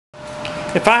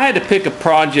If I had to pick a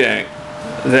project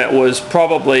that was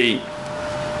probably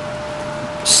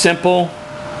simple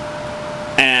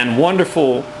and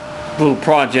wonderful little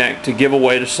project to give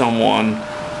away to someone,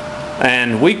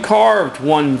 and we carved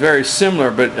one very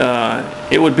similar, but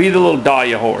it would be the little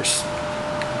Dahlia horse.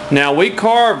 Now, we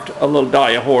carved a little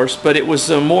Dahlia horse, but it was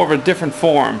more of a different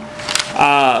form.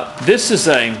 This is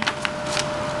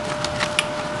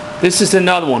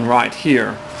another one right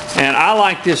here, and I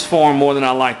like this form more than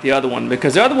I like the other one,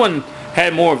 because the other one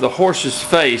had more of the horse's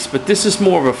face, but this is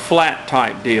more of a flat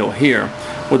type deal here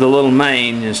with a little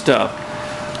mane and stuff.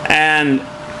 And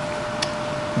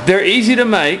they're easy to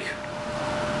make.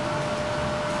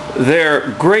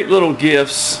 They're great little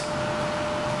gifts,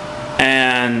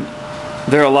 and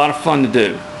they're a lot of fun to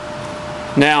do.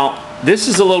 Now, this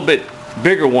is a little bit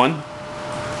bigger one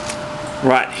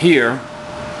right here,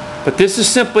 but this is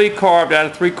simply carved out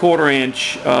of 3/4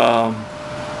 inch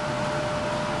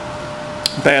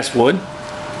basswood.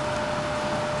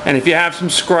 And if you have some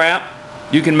scrap,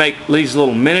 you can make these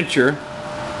little miniature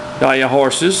Dahlia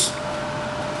horses,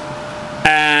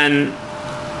 and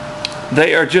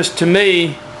they are just, to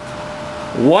me,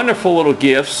 wonderful little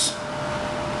gifts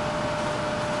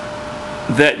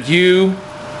that you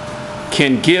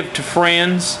can give to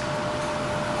friends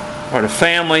or to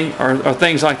family or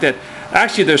things like that.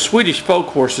 Actually, they're Swedish folk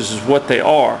horses is what they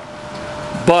are.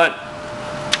 But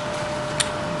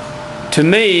to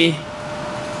me,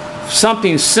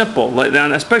 something simple,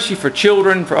 especially for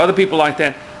children, for other people like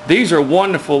that, these are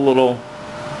wonderful little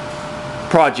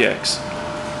projects.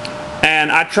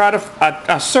 And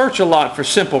I search a lot for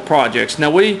simple projects. Now,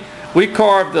 we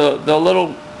carved the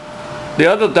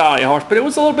other Dahlia horse, but it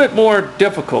was a little bit more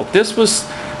difficult. This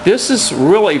is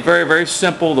really very, very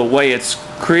simple the way it's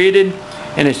created,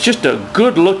 and it's just a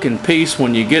good looking piece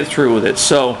when you get through with it.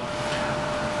 So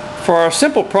for our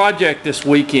simple project this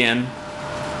weekend,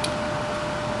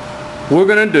 we're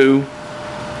going to do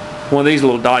one of these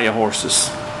little Dahlia horses,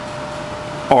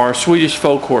 or Swedish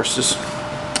folk horses.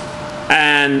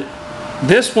 And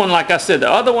this one, like I said,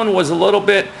 the other one was a little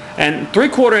bit, and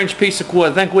 3/4 inch piece of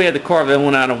wood. I think we had to carve that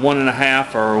one out of 1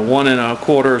 1/2 or 1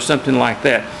 1/4 or something like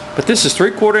that. But this is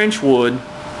 3/4 inch wood,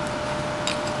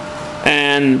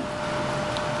 and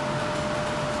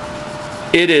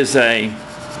it is a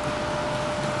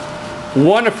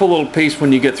wonderful little piece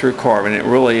when you get through carving. It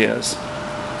really is.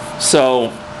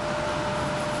 So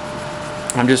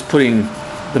I'm just putting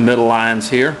the middle lines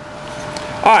here.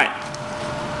 All right.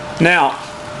 Now,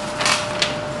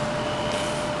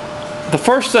 the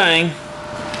first thing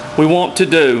we want to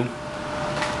do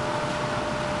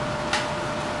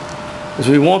is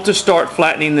we want to start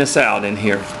flattening this out in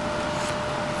here,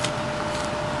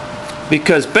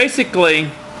 because basically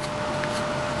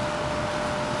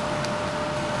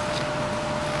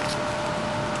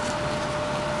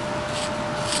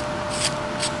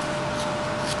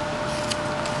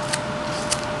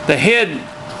the head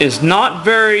is not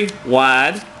very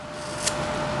wide.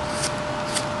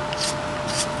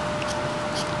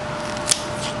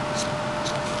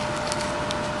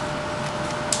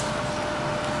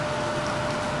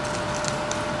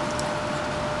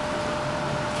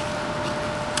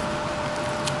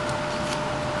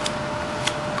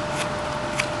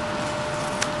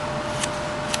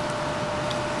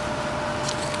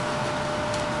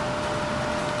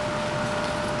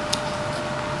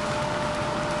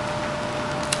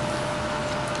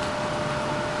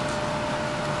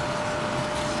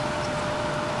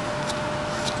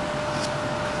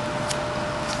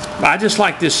 I just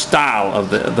like this style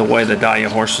of the way the Dahlia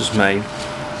horse is made,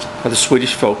 or the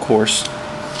Swedish folk horse.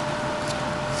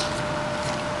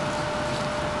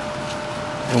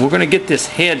 And we're going to get this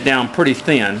head down pretty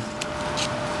thin.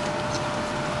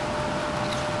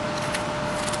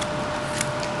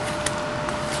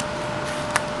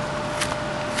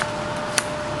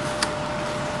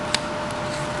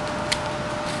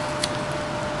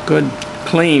 Good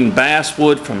clean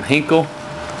basswood from Hinkle.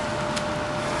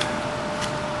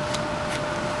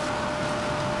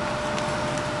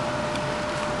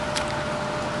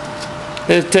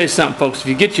 Let's tell you something, folks. If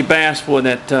you get your basswood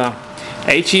at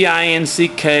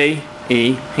H-E-I-N-C-K-E,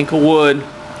 Hinkle Wood,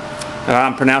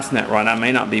 I'm pronouncing that right. I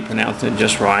may not be pronouncing it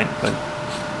just right, but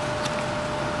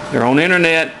they're on the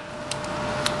internet.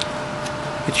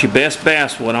 Get your best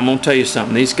basswood. I'm going to tell you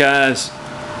something. These guys,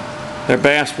 their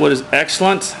basswood is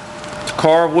excellent to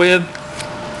carve with.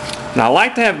 Now, I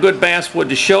like to have good basswood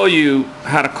to show you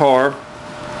how to carve.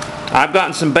 I've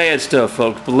gotten some bad stuff,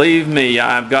 folks. Believe me,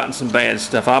 I've gotten some bad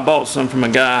stuff. I bought some from a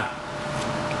guy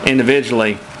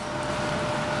individually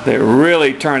that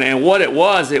really turned. And what it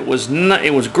was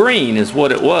green is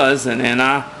what it was. And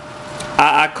I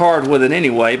I carved with it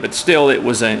anyway, but still it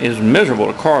was miserable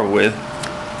to carve with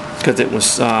because it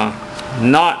was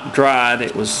not dried.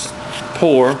 It was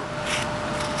poor.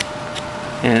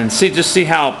 And just see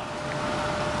how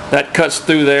that cuts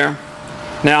through there.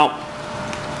 Now,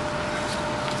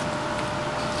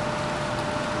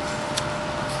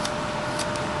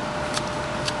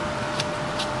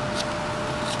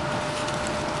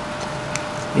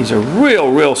 these are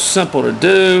real simple to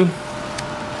do.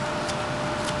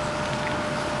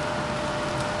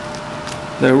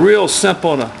 They're real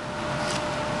simple to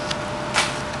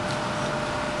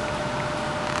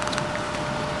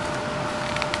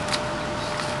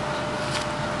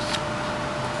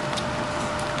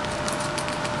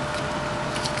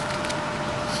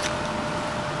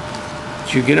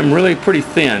you get them really pretty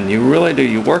thin. You really do.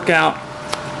 You work out.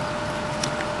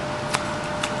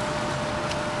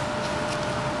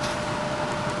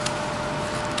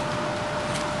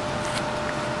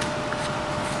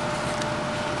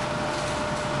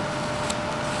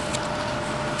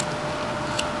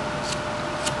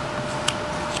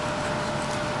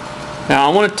 Now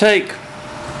I want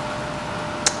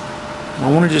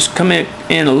to just come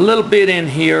in a little bit in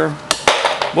here.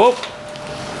 Whoop.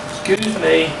 Excuse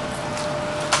me.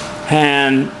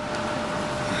 And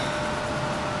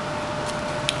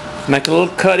make a little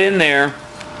cut in there.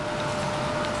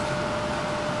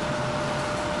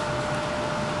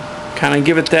 Kind of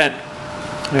give it that,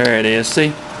 there it is,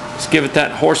 see? Just give it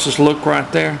that horse's look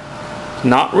right there.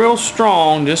 Not real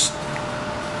strong, just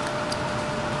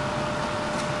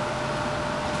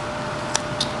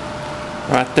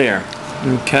right there.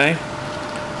 Okay.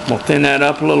 We'll thin that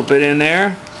up a little bit in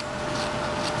there.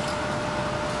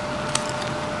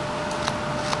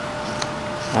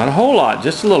 Not a whole lot,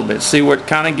 just a little bit. See where it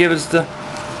kind of gives the...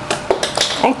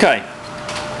 Okay.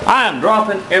 I am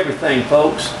dropping everything,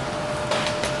 folks.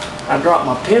 I dropped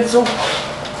my pencil.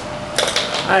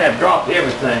 I have dropped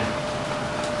everything.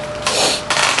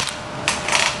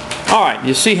 Alright,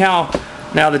 you see how...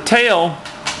 Now the tail...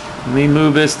 Let me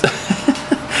move this...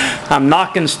 I'm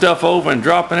knocking stuff over and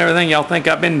dropping everything. Y'all think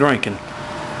I've been drinking.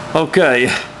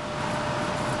 Okay.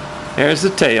 There's the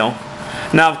tail.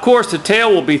 Now, of course, the tail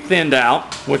will be thinned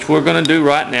out, which we're going to do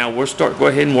right now. We'll go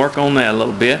ahead and work on that a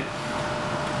little bit.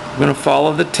 We're going to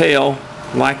follow the tail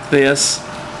like this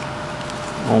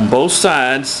on both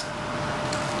sides.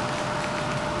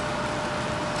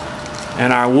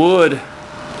 And our wood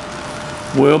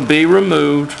will be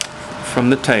removed from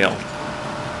the tail.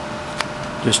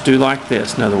 Just do like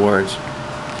this, in other words.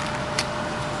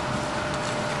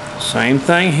 Same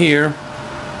thing here.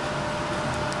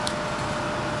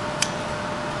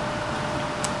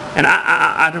 And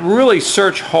I really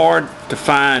search hard to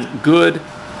find good,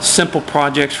 simple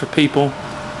projects for people.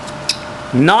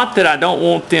 Not that I don't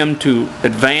want them to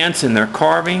advance in their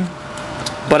carving,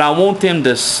 but I want them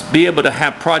to be able to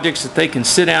have projects that they can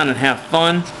sit down and have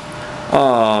fun.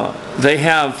 They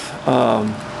have...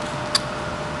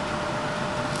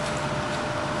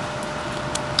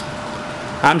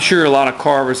 I'm sure a lot of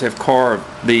carvers have carved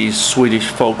these Swedish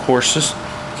folk horses.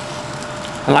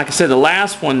 And like I said, the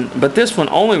last one, but this one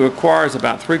only requires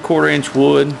about 3/4 inch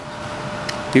wood.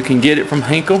 You can get it from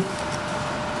Hinkle.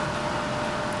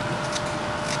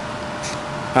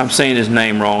 If I'm saying his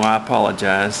name wrong, I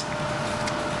apologize.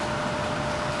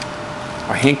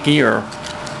 Or Hinky, or...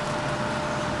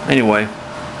 Anyway,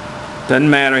 doesn't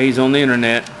matter, he's on the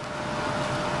internet.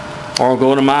 Or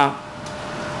go to my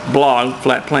blog,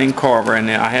 Flat Plane Carver, and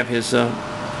I have his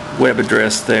web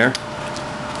address there.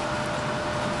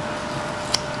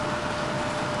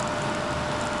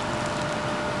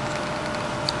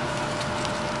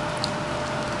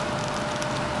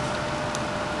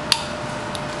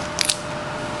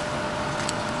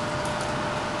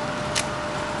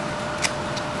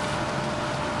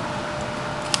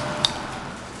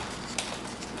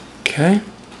 Okay.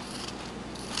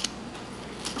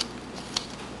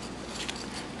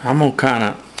 I'm going to kind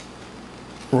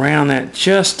of round that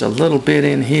just a little bit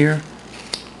in here.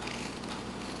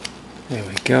 There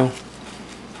we go.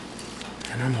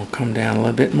 And I'm going to come down a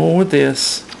little bit more with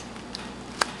this.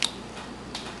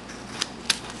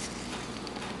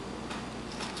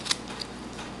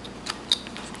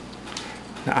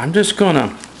 Now I'm just going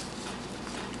to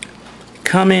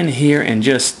come in here and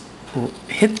just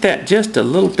hit that just a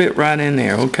little bit right in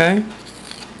there, okay?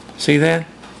 See that?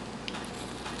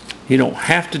 You don't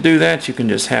have to do that. You can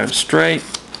just have it straight.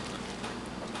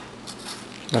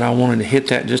 But I wanted to hit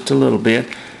that just a little bit.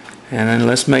 And then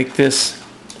let's make this,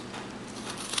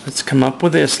 let's come up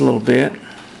with this a little bit.